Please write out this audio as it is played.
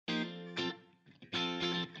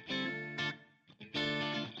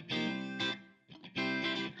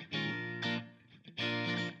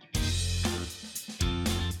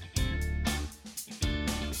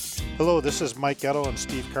Hello, this is Mike Getto and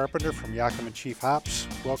Steve Carpenter from Yakima Chief Hops.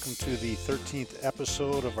 Welcome to the 13th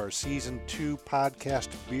episode of our Season 2 podcast,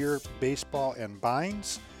 Beer, Baseball, and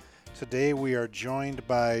Binds. Today we are joined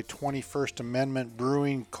by 21st Amendment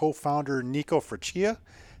Brewing co-founder Nico Freccia.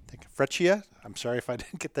 I'm sorry if I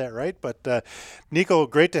didn't get that right, but Nico,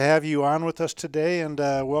 great to have you on with us today, and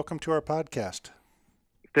welcome to our podcast.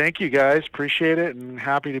 Thank you, guys. Appreciate it, and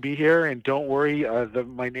happy to be here. And don't worry,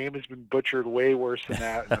 my name has been butchered way worse than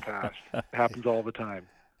that in the past. It happens all the time.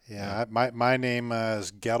 Yeah, my name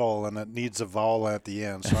is Gettle, and it needs a vowel at the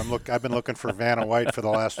end. So I've been looking for Vanna White for the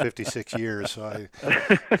last 56 years. So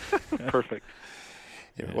Perfect.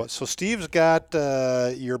 Yeah, well, so Steve's got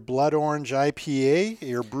your Blood Orange IPA,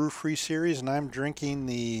 your Brew Free series, and I'm drinking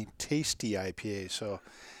the Tasty IPA. So.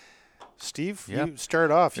 Steve, You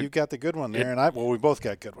start off. You've got the good one there, and we both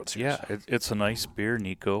got good ones here. Yeah, it's a nice beer,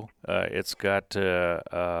 Nico. It's got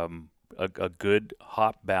a good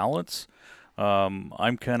hop balance.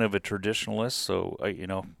 I'm kind of a traditionalist, so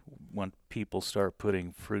when people start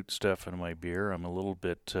putting fruit stuff in my beer, I'm a little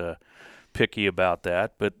bit picky about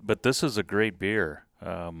that. But this is a great beer,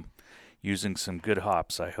 using some good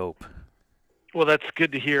hops, I hope. Well, that's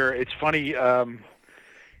good to hear. It's funny.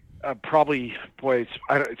 It's probably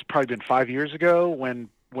been 5 years ago when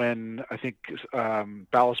I think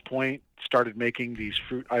Ballast Point started making these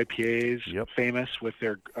fruit IPAs famous with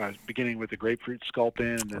their beginning with the grapefruit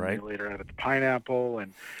sculpin, and then they later added the pineapple,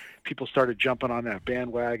 and people started jumping on that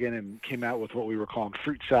bandwagon and came out with what we were calling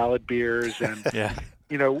fruit salad beers. And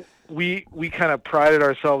we kind of prided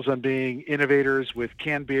ourselves on being innovators with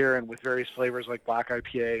canned beer and with various flavors like black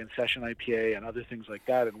IPA and session IPA and other things like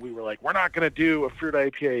that. And we were like, we're not going to do a fruit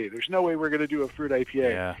IPA. There's no way we're going to do a fruit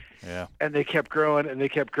IPA. Yeah. And they kept growing and they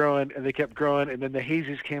kept growing and they kept growing. And then the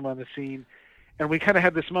hazies came on the scene. And we kind of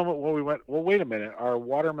had this moment where we went, well, wait a minute. Our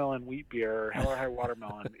watermelon wheat beer, Hell or High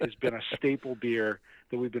Watermelon, has been a staple beer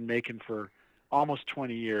that we've been making for almost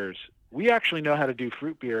 20 years. We actually know how to do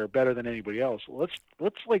fruit beer better than anybody else. Let's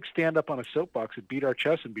like stand up on a soapbox and beat our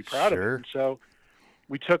chest and be proud of it. And so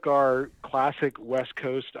we took our classic West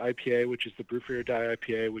Coast IPA, which is the Brew Free or Die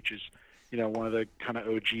IPA, which is, one of the kind of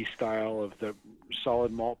OG style of the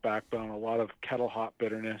solid malt backbone, a lot of kettle hop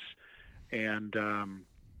bitterness, and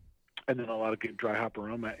then a lot of good dry hop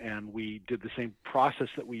aroma. And we did the same process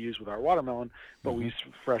that we use with our watermelon, but we use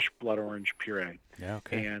fresh blood orange puree. Yeah,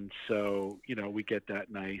 okay. And so, we get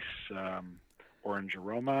that nice orange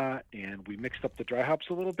aroma, and we mixed up the dry hops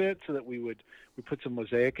a little bit so that we put some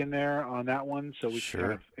mosaic in there on that one, so we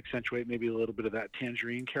kind of accentuate maybe a little bit of that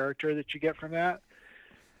tangerine character that you get from that.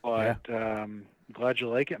 But I'm glad you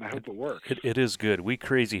like it, and I hope it works. It is good. We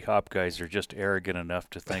crazy hop guys are just arrogant enough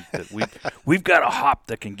to think that we've got a hop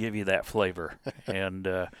that can give you that flavor. And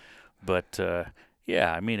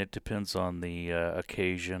it depends on the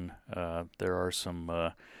occasion. There are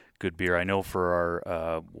some good beer. I know for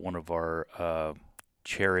our one of our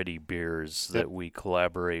charity beers that we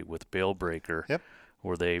collaborate with Bale Breaker,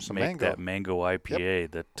 where they make that mango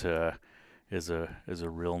IPA that is a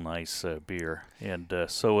real nice beer, and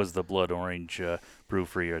so is the Blood Orange Brew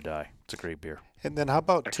Free or Die. It's a great beer. And then how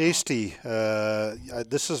about Tasty?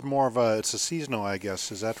 This is more of it's a seasonal, I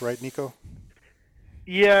guess. Is that right, Nico?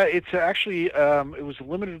 Yeah, it's actually it was a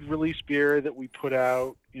limited release beer that we put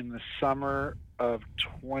out in the summer of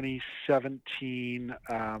 2017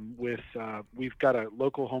 we've got a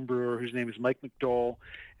local home brewer whose name is Mike McDowell,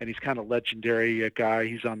 and he's kind of legendary guy.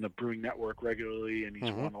 He's on the Brewing Network regularly, and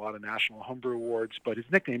he's won a lot of national homebrew awards, but his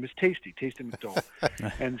nickname is Tasty McDowell.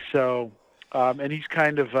 And so and he's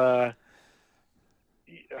kind of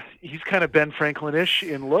Ben Franklin-ish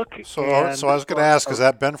in look. So I was going to ask, is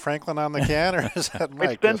that Ben Franklin on the can, or is that Mike?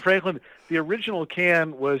 It's Ben Franklin. The original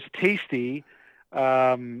can was Tasty,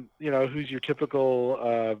 who's your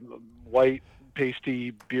typical white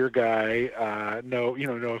pasty beer guy. No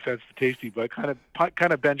offense to Tasty, but kind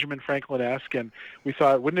of Benjamin Franklin-esque. And we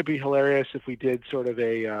thought, wouldn't it be hilarious if we did sort of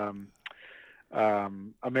a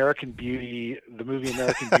American Beauty, the movie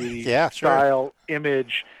American Beauty style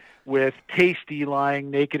image, with Tasty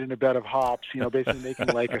lying naked in a bed of hops, basically making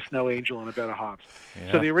like a snow angel in a bed of hops.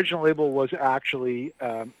 Yeah. So the original label was actually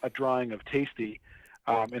a drawing of Tasty,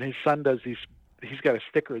 and his son does these. He's got a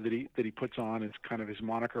sticker that he puts on. It's kind of his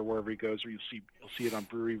moniker wherever he goes. Or you'll see it on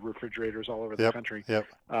brewery refrigerators all over the country. Yep.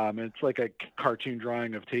 And it's like a cartoon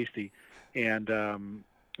drawing of Tasty, and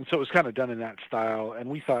so it was kind of done in that style. And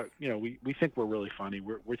we thought, we think we're really funny.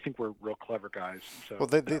 We think we're real clever guys. So, well,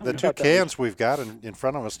 the two cans we've got in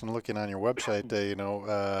front of us and looking on your website,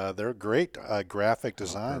 they're great graphic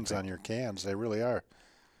designs on your cans. They really are.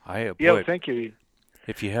 Thank you.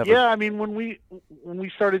 If you have Yeah, I mean, when we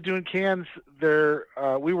started doing cans,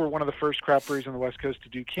 we were one of the first craft breweries on the West Coast to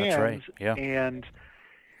do cans. That's right. Yeah. And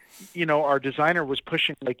our designer was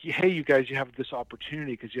pushing like, hey, you guys, you have this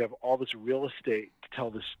opportunity because you have all this real estate to tell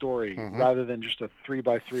this story, rather than just a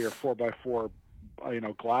 3x3 or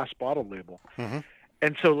 4x4, glass bottle label.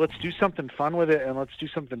 And so let's do something fun with it, and let's do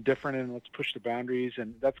something different, and let's push the boundaries.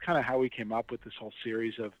 And that's kind of how we came up with this whole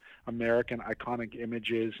series of American iconic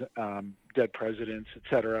images, dead presidents,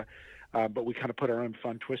 etc. But we kind of put our own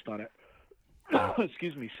fun twist on it.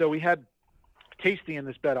 Excuse me. So we had Tasty in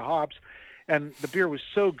this bed of hops, and the beer was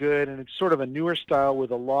so good, and it's sort of a newer style with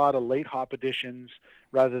a lot of late hop additions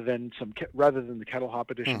rather than the kettle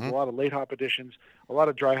hop additions. A lot of late hop additions, a lot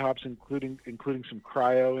of dry hops, including some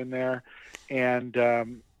cryo in there, and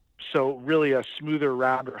so really a smoother,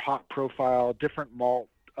 rounder hop profile, different malt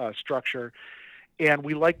structure, and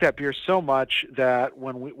we liked that beer so much that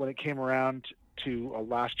when it came around to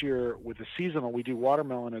last year with the seasonal, we do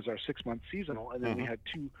watermelon as our 6-month seasonal, and then we had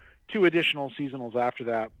two additional seasonals after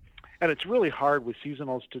that. And it's really hard with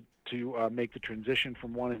seasonals to make the transition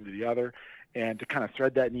from one into the other, and to kind of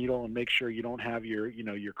thread that needle and make sure you don't have your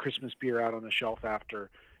Christmas beer out on the shelf after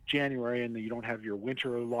January, and you don't have your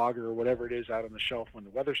winter lager or whatever it is out on the shelf when the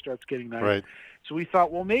weather starts getting nice. Right. So we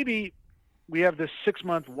thought, well, maybe we have this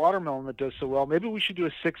 6-month watermelon that does so well. Maybe we should do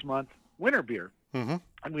a 6-month winter beer. And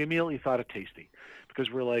we immediately thought of Tasty,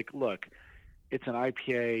 because we're like, look, it's an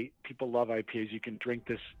IPA. People love IPAs. You can drink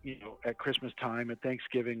this, at Christmas time, at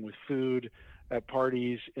Thanksgiving, with food, at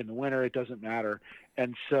parties, in the winter. It doesn't matter.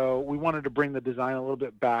 And so we wanted to bring the design a little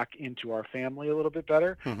bit back into our family a little bit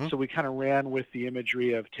better. So we kind of ran with the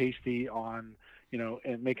imagery of Tasty on,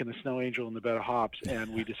 and making the snow angel in the bed of hops.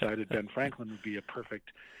 And we decided Ben Franklin would be a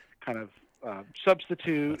perfect kind of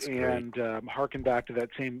substitute and harken back to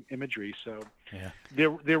that same imagery. So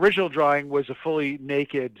the original drawing was a fully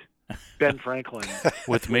naked Ben Franklin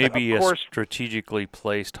with maybe a strategically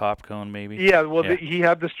placed hop cone, maybe. Yeah, well, he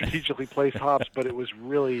had the strategically placed hops, but it was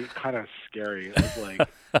really kind of scary. It was like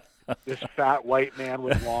this fat white man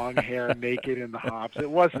with long hair, naked in the hops. It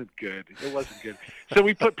wasn't good. So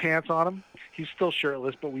we put pants on him. He's still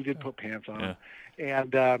shirtless, but we did put pants on him.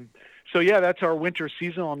 And so that's our winter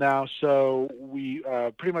seasonal now. So we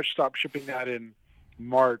pretty much stopped shipping that in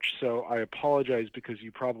March. So I apologize, because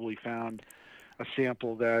you probably found a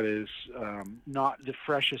sample that is not the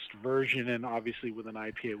freshest version, and obviously with an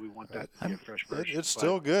IPA we want that to be a fresh version. It's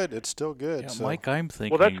still good. It's still good. Yeah, so. Mike, I'm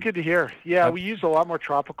thinking. Well, that's good to hear. Yeah, we use a lot more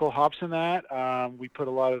tropical hops in that. We put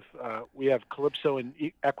a lot of we have Calypso and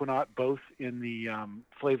Equinaut both in the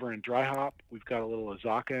flavor and dry hop. We've got a little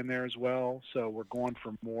Azacca in there as well. So we're going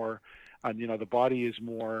for more. The body is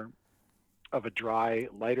more of a dry,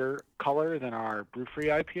 lighter color than our Brew-Free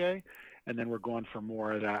IPA. And then we're going for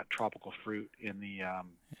more of that tropical fruit in the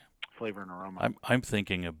flavor and aroma. I'm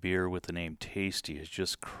thinking a beer with the name Tasty is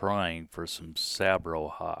just crying for some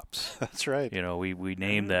Sabro hops. That's right. We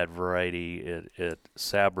named that variety it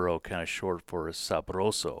Sabro, kind of short for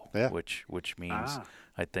Sabroso, which means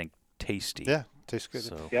I think tasty. Yeah, tastes good.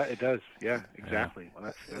 So, yeah, it does. Yeah, exactly. Yeah.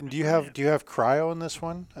 Well, that's do you have cryo in this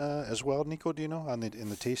one as well, Nico? Do you know in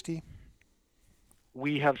the Tasty?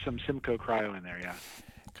 We have some Simcoe cryo in there. Yeah.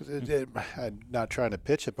 Because I'm not trying to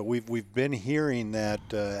pitch it, but we've been hearing that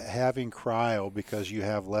having cryo, because you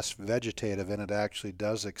have less vegetative, and it actually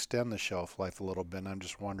does extend the shelf life a little bit. And I'm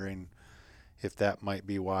just wondering if that might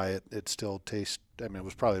be why it still tastes. I mean,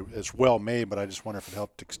 it's well made, but I just wonder if it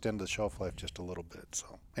helped extend the shelf life just a little bit.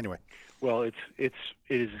 So anyway. Well, it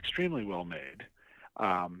is extremely well made.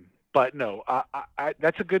 But no,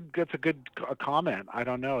 that's a good comment. I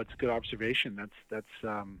don't know. It's a good observation. That's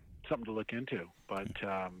something to look into. But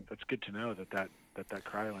that's good to know that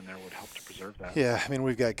cryo in there would help to preserve that. Yeah, I mean,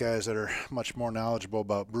 we've got guys that are much more knowledgeable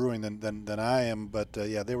about brewing than I am. But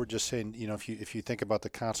they were just saying, if you think about the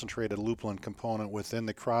concentrated lupulin component within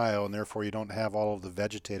the cryo, and therefore you don't have all of the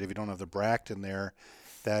vegetative, you don't have the bract in there,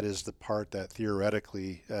 that is the part that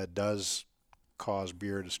theoretically does cause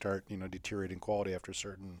beer to start, deteriorating quality after a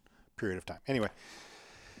certain period of time. Anyway,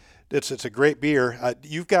 it's a great beer.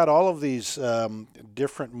 You've got all of these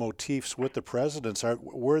different motifs with the presidents.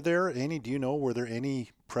 Were there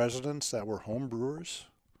any presidents that were home brewers?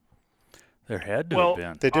 There had to have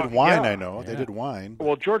been. They did wine, I know. Yeah. They did wine.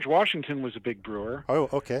 Well, George Washington was a big brewer. Oh,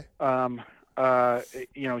 okay.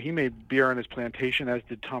 He made beer on his plantation, as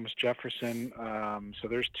did Thomas Jefferson. So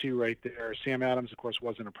there's two right there. Sam Adams, of course,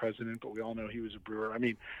 wasn't a president, but we all know he was a brewer. I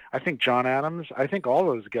mean, I think John Adams, I think all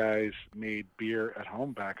those guys made beer at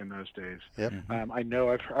home back in those days. Yep. I know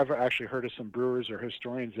I've actually heard of some brewers or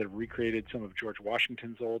historians that have recreated some of George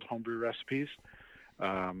Washington's old homebrew recipes.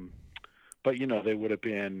 but they would have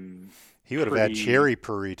been. He would have had cherry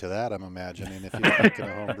puree to that, I'm imagining, if he was making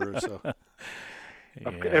a homebrew. So. Yeah.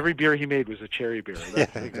 Every beer he made was a cherry beer.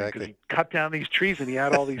 That's exactly. He cut down these trees and he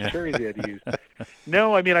had all these cherries he had to use.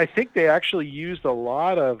 No, I mean, I think they actually used a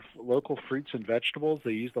lot of local fruits and vegetables.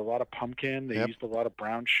 They used a lot of pumpkin. They used a lot of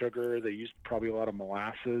brown sugar. They used probably a lot of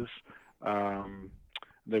molasses.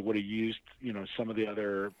 They would have used, some of the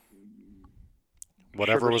other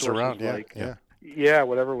whatever was around. Yeah,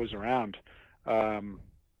 whatever was around. And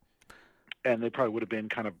they probably would have been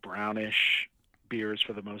kind of brownish beers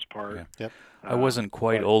for the most part. Yeah. Yep. I wasn't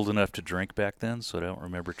quite old enough to drink back then, so I don't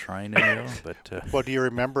remember trying any of them. But well, do you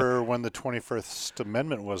remember when the 21st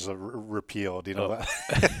Amendment was repealed? You know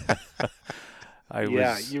that?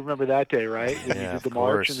 Yeah, you remember that day, right? When you did the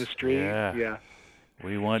march in the street. Yeah.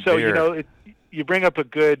 We want so beer. You bring up a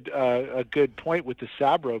good point with the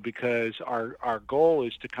Sabro, because our goal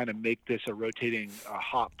is to kind of make this a rotating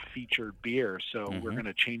hop featured beer. So we're going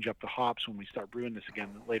to change up the hops when we start brewing this again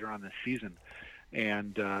later on this season.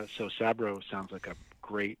 And so Sabro sounds like a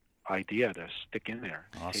great idea to stick in there.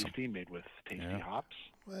 Awesome. Tasty, made with tasty hops.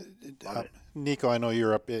 Nico, I know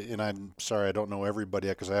you're up, and I'm sorry I don't know everybody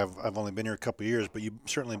because I've only been here a couple of years, but you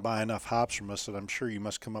certainly buy enough hops from us that I'm sure you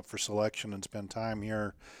must come up for selection and spend time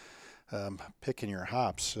here picking your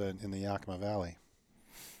hops in the Yakima Valley.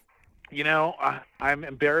 I'm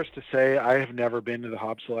embarrassed to say I have never been to the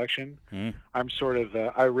hop selection. I'm sort of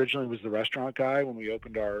I originally was the restaurant guy when we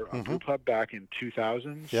opened our brew pub back in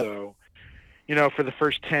 2000. Yep. So, for the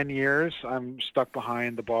first 10 years, I'm stuck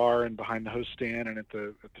behind the bar and behind the host stand and at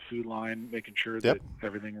the food line, making sure that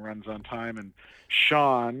everything runs on time. And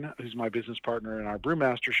Sean, who's my business partner and our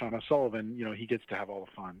brewmaster, Sean O'Sullivan, he gets to have all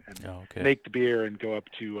the fun and make the beer and go up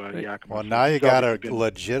to Yakima. Well, now you got a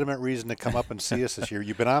legitimate reason to come up and see us this year.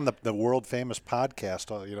 You've been on the world famous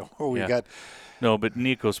podcast, where we got. No, but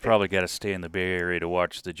Nico's probably got to stay in the Bay Area to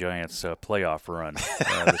watch the Giants playoff run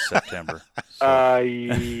this September. So.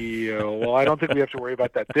 Well, I don't think we have to worry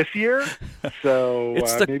about that this year. So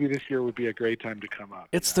maybe this year would be a great time to come up.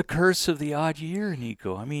 It's the curse of the odd year,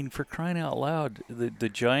 Nico. I mean, for crying out loud, the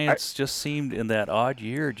Giants just seemed in that odd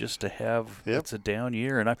year just to have it's a down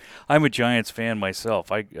year. And I'm a Giants fan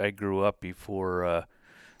myself. I grew up before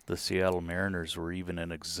the Seattle Mariners were even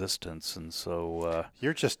in existence, and so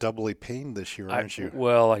you're just doubly pained this year, aren't you?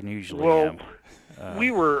 Well, I usually am.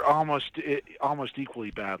 We were almost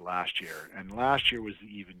equally bad last year, and last year was the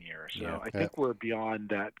even year. So I think we're beyond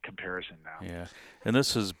that comparison now. Yeah, and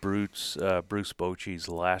this is Bruce Bochy's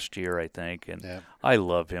last year, I think, and I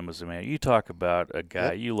love him as a man. You talk about a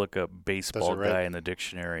guy. You look up baseball guy in the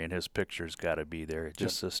dictionary, and his picture's got to be there.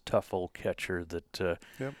 Just this tough old catcher that.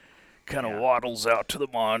 Kind of waddles out to the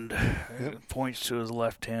mound, points to his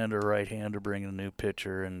left hand or right hand to bring in a new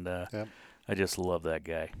pitcher, and I just love that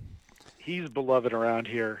guy. He's beloved around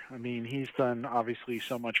here. I mean, he's done obviously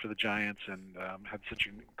so much for the Giants and had such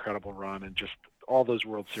an incredible run, and just all those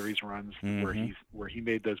World Series runs where he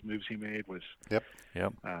made those moves he made was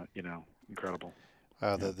incredible.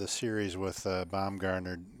 The series with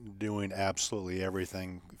Baumgartner doing absolutely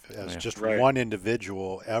everything as just one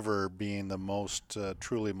individual ever being the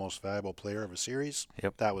truly most valuable player of a series.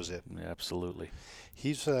 Yep. That was it. Yeah, absolutely.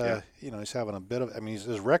 He's he's having a bit of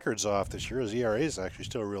his record's off this year. His ERA is actually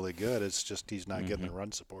still really good. It's just he's not getting the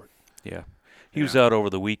run support. Yeah. He was out over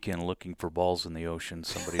the weekend looking for balls in the ocean,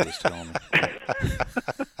 somebody was telling me.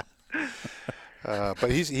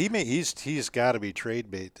 But he's got to be trade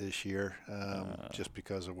bait this year, just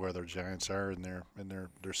because of where the Giants are in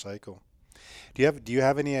their cycle. Do you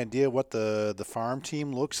have any idea what the farm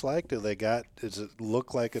team looks like? Does it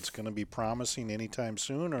look like it's going to be promising anytime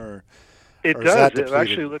soon, or? It does. It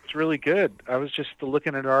actually looks really good. I was just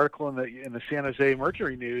looking at an article in the San Jose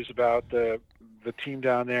Mercury News about the team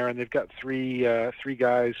down there, and they've got three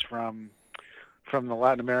guys from the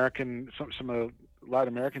Latin American some of the Latin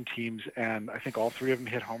American teams, and I think all three of them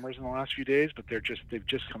hit homers in the last few days. But they've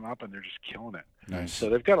just come up and they're just killing it. Nice. So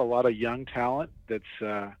they've got a lot of young talent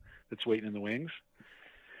that's waiting in the wings.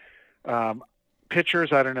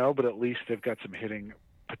 Pitchers, I don't know, but at least they've got some hitting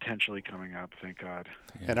potentially coming up. Thank God.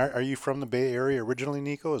 Yeah. And are you from the Bay Area originally,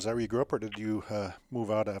 Nico? Is that where you grew up, or did you move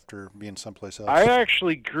out after being someplace else? I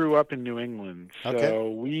actually grew up in New England, so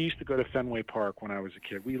okay. We used to go to Fenway Park when I was a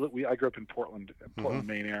kid. I grew up in Portland,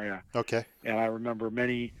 Maine area. Okay. And I remember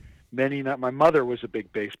many. My mother was a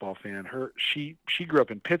big baseball fan. She grew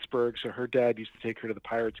up in Pittsburgh, so her dad used to take her to the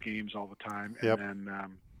Pirates games all the time. And then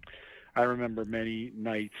I remember many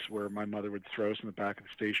nights where my mother would throw us in the back of the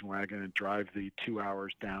station wagon and drive the 2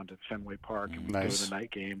 hours down to Fenway Park and we'd go to the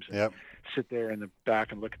night games and sit there in the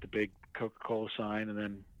back and look at the big Coca-Cola sign and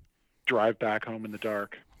then drive back home in the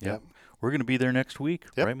dark. Yep. We're going to be there next week,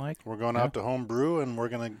 right, Mike? We're going out to Homebrew, and we're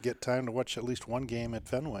going to get time to watch at least one game at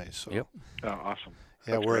Fenway. So. Yep. Oh, awesome.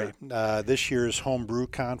 Yeah, we're this year's Homebrew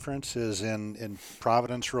conference is in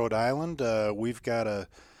Providence, Rhode Island. We've got a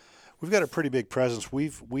pretty big presence.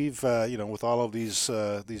 We've with all of these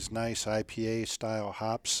nice IPA style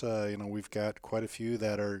hops, we've got quite a few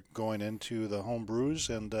that are going into the homebrews,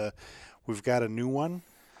 and we've got a new one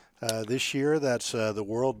this year. That's the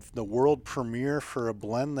world premiere for a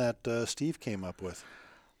blend that Steve came up with.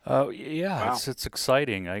 Wow. It's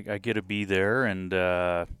exciting. I get to be there and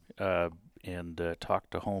talk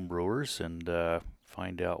to home brewers and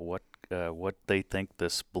find out what they think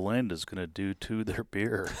this blend is going to do to their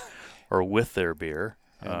beer or with their beer.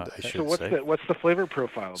 So what's the flavor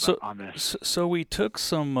profile on this? So we took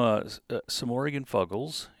some Oregon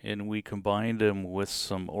Fuggles and we combined them with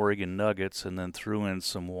some Oregon Nuggets and then threw in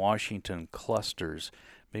some Washington clusters,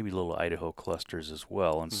 maybe little Idaho clusters as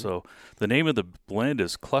well. And so the name of the blend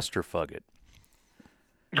is Cluster Fugget.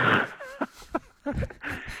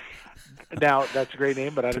 Now that's a great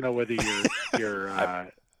name, but I don't know whether you're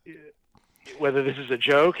whether this is a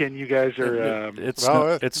joke and you guys are. It's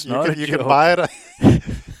not a joke. You can buy it.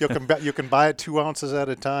 You can buy it 2 ounces at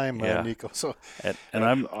a time, Nico. So and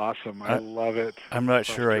that's awesome. I love it. I'm not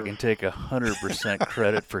sure I can take 100%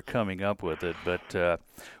 credit for coming up with it, but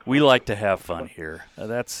we like to have fun here.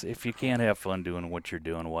 That's if you can't have fun doing what you're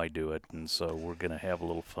doing, why do it? And so we're going to have a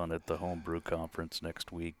little fun at the Homebrew Conference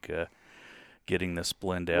next week, getting this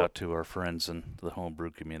blend out to our friends in the homebrew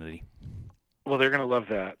community. Well, they're going to love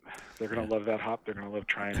that. They're going to love that hop. They're going to love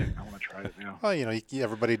trying it. I want to try it now. Well,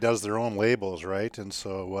 everybody does their own labels, right? And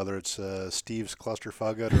so whether it's Steve's Cluster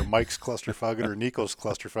Fugget or Mike's Cluster Fugget or Nico's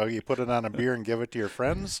Cluster Fugget, you put it on a beer and give it to your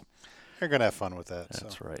friends, you're going to have fun with that.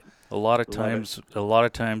 That's right. A lot of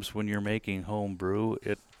times when you're making home brew,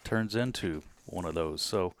 it turns into one of those.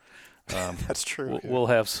 So that's true. We'll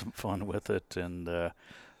have some fun with it and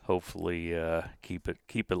hopefully keep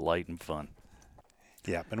it light and fun.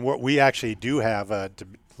 Yeah, and what we actually do have,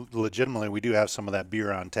 legitimately, we do have some of that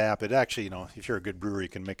beer on tap. It actually, if you're a good brewer, you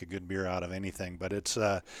can make a good beer out of anything. But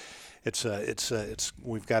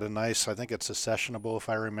we've got a nice, I think it's a sessionable, if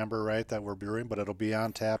I remember right, that we're brewing. But it'll be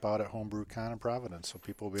on tap out at Homebrew Con in Providence, so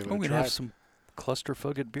people will be able to try. We have some Cluster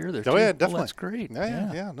Fugget beer there too. Oh yeah, definitely. That's great.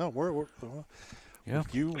 Yeah. No,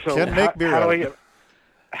 you so can make beer.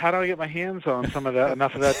 How do I get my hands on some of that?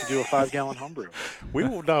 Enough of that to do a 5-gallon homebrew. We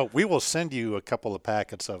will send you a couple of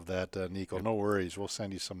packets of that, Nico. No worries. We'll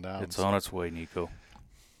send you some down. It's on its way, Nico.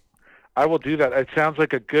 I will do that. It sounds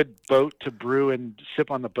like a good boat to brew and sip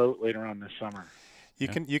on the boat later on this summer. You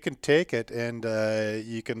can take it and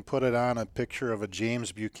you can put it on a picture of a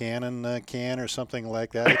James Buchanan can or something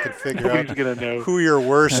like that. You can figure out who your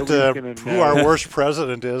worst, who our worst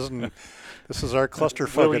president is, and this is our Cluster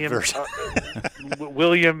Fugget version.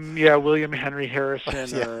 William Henry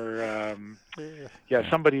Harrison, or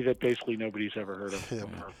somebody that basically nobody's ever heard of.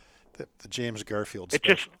 Yeah. The James Garfield.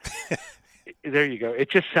 There you go. It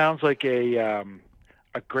just sounds like a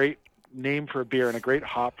great name for a beer and a great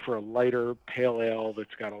hop for a lighter pale ale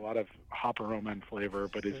that's got a lot of hop aroma and flavor,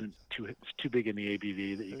 but isn't too big in the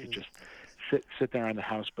ABV that you could just sit there on the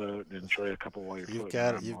houseboat and enjoy a couple while you're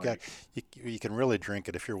floating. You can really drink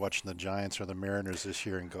it if you're watching the Giants or the Mariners this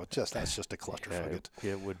year and go, that's just a Cluster Fugget.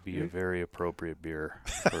 It would be a very appropriate beer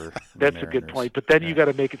for That's a good point, but then you got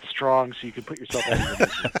to make it strong so you can put yourself out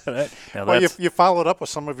of the you follow it up with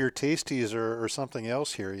some of your tasties or something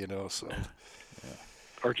else here, so.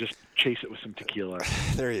 Or just chase it with some tequila.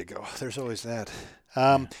 There you go. There's always that.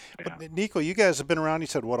 But Nico, you guys have been around. You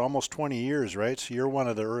said almost 20 years, right? So you're one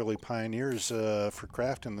of the early pioneers for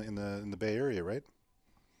craft in the Bay Area, right?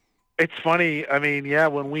 It's funny. I mean,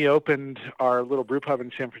 when we opened our little brew pub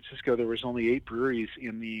in San Francisco, there was only 8 breweries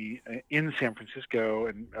in San Francisco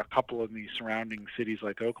and a couple in the surrounding cities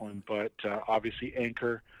like Oakland. But obviously,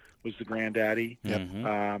 Anchor was the granddaddy,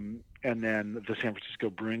 and then the San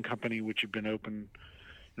Francisco Brewing Company, which had been open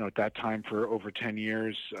at that time for over 10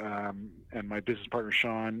 years. And my business partner,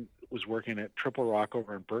 Sean, was working at Triple Rock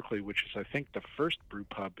over in Berkeley, which is, I think, the first brew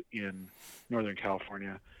pub in Northern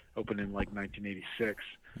California, opened in like 1986.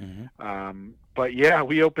 But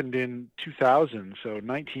we opened in 2000, so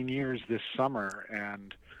 19 years this summer.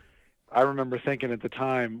 And I remember thinking at the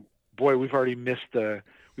time, boy, we've already missed the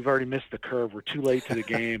curve. We're too late to the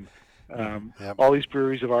game. All these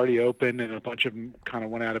breweries have already opened, and a bunch of them kind of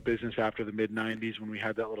went out of business after the mid-'90s when we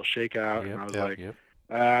had that little shakeout. And I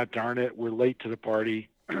was darn it, we're late to the party.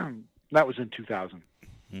 That was in 2000.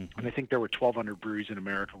 Mm-hmm. And I think there were 1,200 breweries in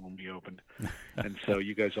America when we opened. And so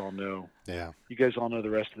you guys all know. Yeah. You guys all know the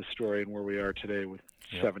rest of the story and where we are today with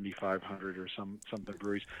Yep. 7,500 or something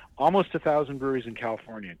breweries. Almost 1,000 breweries in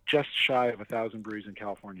California. Just shy of 1,000 breweries in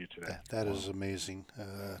California today. That is amazing.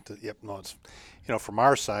 It's, from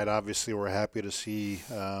our side, obviously, we're happy to see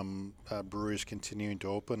breweries continuing to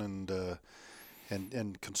open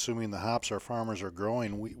and consuming the hops our farmers are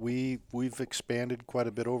growing. We've expanded quite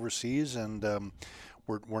a bit overseas, and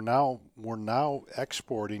we're now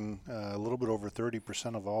exporting a little bit over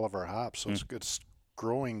 30% of all of our hops. So it's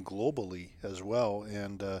growing globally as well.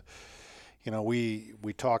 And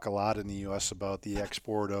we talk a lot in the U.S. about the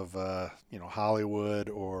export of Hollywood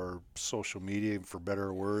or social media, for better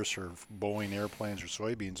or worse, or Boeing airplanes or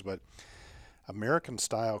soybeans, but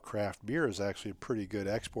American-style craft beer is actually a pretty good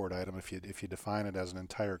export item if you define it as an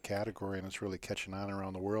entire category, and it's really catching on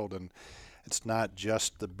around the world. And it's not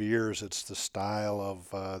just the beers; it's the style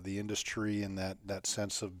of the industry and that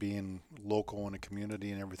sense of being local in a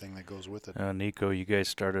community and everything that goes with it. Nico, you guys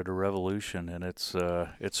started a revolution, and it's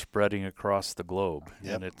spreading across the globe,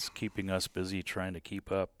 and it's keeping us busy trying to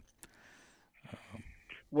keep up.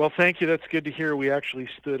 Well, thank you. That's good to hear. We actually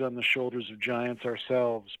stood on the shoulders of giants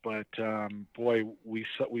ourselves, but boy, we've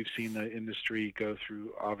seen the industry go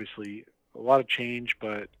through obviously a lot of change.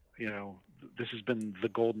 But this has been the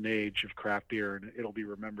golden age of craft beer, and it'll be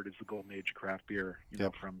remembered as the golden age of craft beer.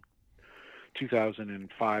 From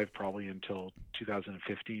 2005 probably until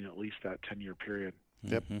 2015, at least that 10-year period.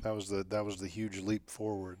 Yep, that was the huge leap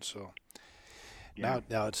forward. So. Yeah.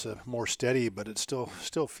 Now it's more steady, but it still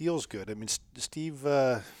feels good. I mean, Steve,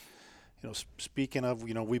 speaking of,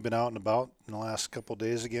 we've been out and about in the last couple of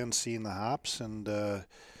days again, seeing the hops, and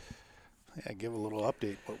give a little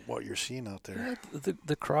update what you're seeing out there. Yeah,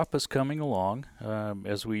 the crop is coming along,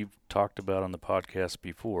 as we've talked about on the podcast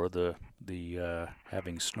before. The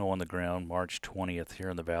having snow on the ground March 20th here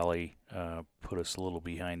in the valley put us a little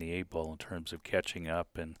behind the eight ball in terms of catching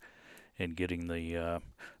up and getting the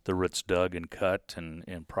roots dug and cut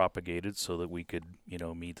and propagated so that we could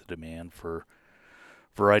meet the demand for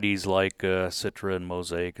varieties like Citra and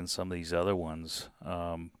Mosaic and some of these other ones.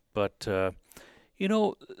 But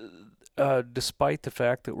despite the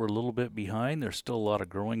fact that we're a little bit behind, there's still a lot of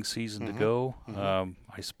growing season to go.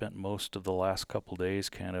 I spent most of the last couple days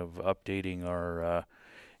kind of updating our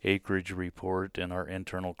acreage report and our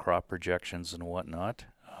internal crop projections and whatnot.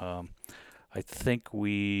 I think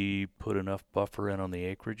we put enough buffer in on the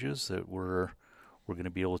acreages that we're going to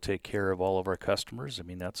be able to take care of all of our customers. I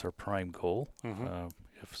mean, that's our prime goal.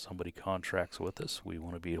 If somebody contracts with us, we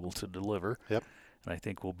want to be able to deliver. Yep. And I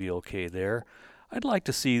think we'll be okay there. I'd like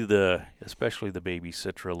to see especially the baby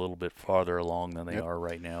Citra a little bit farther along than they are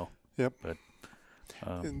right now. Yep. But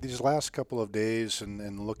in these last couple of days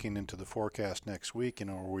and looking into the forecast next week,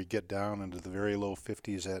 where we get down into the very low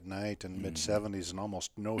 50s at night and mid 70s and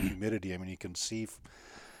almost no humidity. I mean, you can see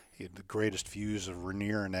the greatest views of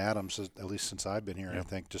Rainier and Adams, at least since I've been here. I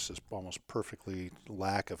think just this almost perfectly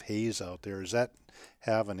lack of haze out there. Does that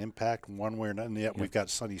have an impact one way or another? And yet we've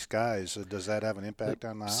got sunny skies. Does that have an impact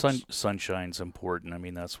on the hops? Sunshine's important. I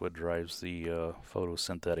mean, that's what drives the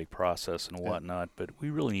photosynthetic process and whatnot. But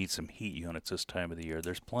we really need some heat units this time of the year.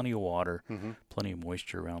 There's plenty of water, plenty of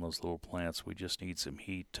moisture around those little plants. We just need some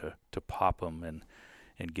heat to pop them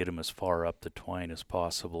and get them as far up the twine as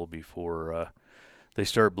possible before they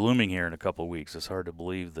start blooming here in a couple of weeks. It's hard to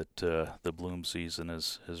believe that the bloom season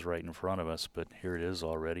is right in front of us, but here it is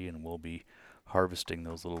already, and we'll be harvesting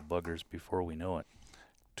those little buggers before we know it.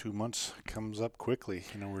 2 months comes up quickly.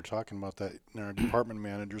 We were talking about that in our department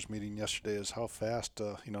managers meeting yesterday, is how fast,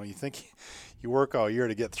 you think you work all year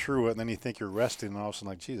to get through it, and then you think you're resting, and all of a sudden,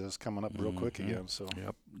 like, geez, it's coming up real quick again. So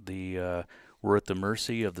Yep. We're at the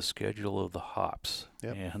mercy of the schedule of the hops.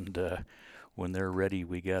 Yep. And when they're ready,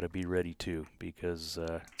 we got to be ready too, because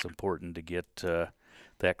it's important to get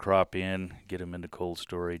that crop in, get them into cold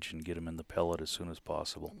storage, and get them in the pellet as soon as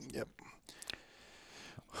possible. Yep.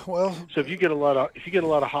 Well, so if you get a lot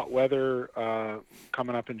of hot weather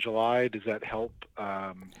coming up in July, does that help?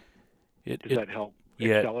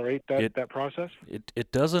 Accelerate that process?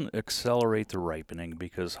 It doesn't accelerate the ripening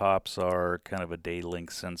because hops are kind of a day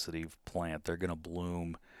length sensitive plant. They're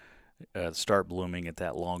going to start blooming at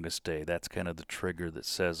that longest day. That's kind of the trigger that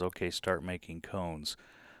says, okay, start making cones.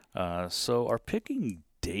 So our picking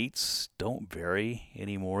dates don't vary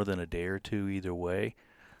any more than a day or two either way.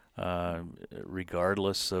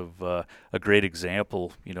 Regardless of a great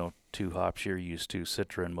example, two hops you're used to,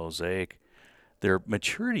 Citra and Mosaic, their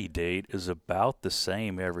maturity date is about the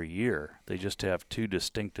same every year. They just have two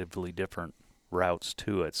distinctively different routes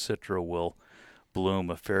to it. Citra will bloom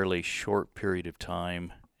a fairly short period of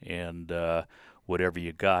time and whatever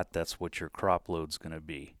you got, that's what your crop load's going to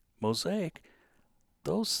be. Mosaic,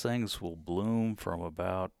 those things will bloom from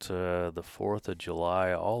about the 4th of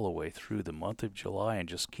July all the way through the month of July and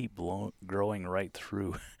just keep growing right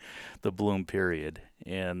through the bloom period.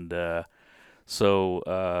 And but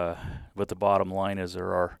the bottom line is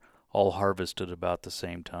there are all harvested about the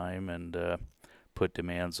same time, and put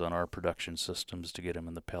demands on our production systems to get them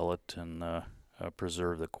in the pellet and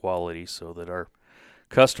preserve the quality so that our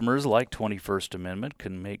customers, like 21st Amendment,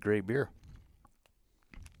 can make great beer.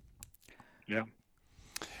 Yeah.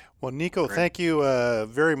 Well, Nico, thank you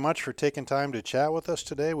very much for taking time to chat with us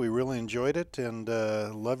today. We really enjoyed it, and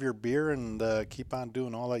love your beer, and keep on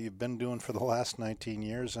doing all that you've been doing for the last 19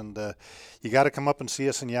 years. And you got to come up and see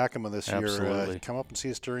us in Yakima this Absolutely. year. Come up and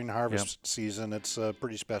see us during the harvest season. It's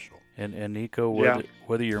pretty special. And Nico,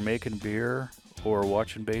 whether you're making beer or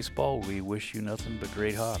watching baseball, we wish you nothing but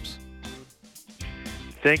great hops.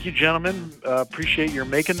 Thank you, gentlemen. Appreciate your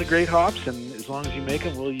making the great hops, and as long as you make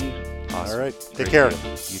them, we'll use them. Awesome. All right. Take Great care. deal.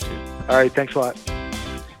 You too. All right. Thanks a lot.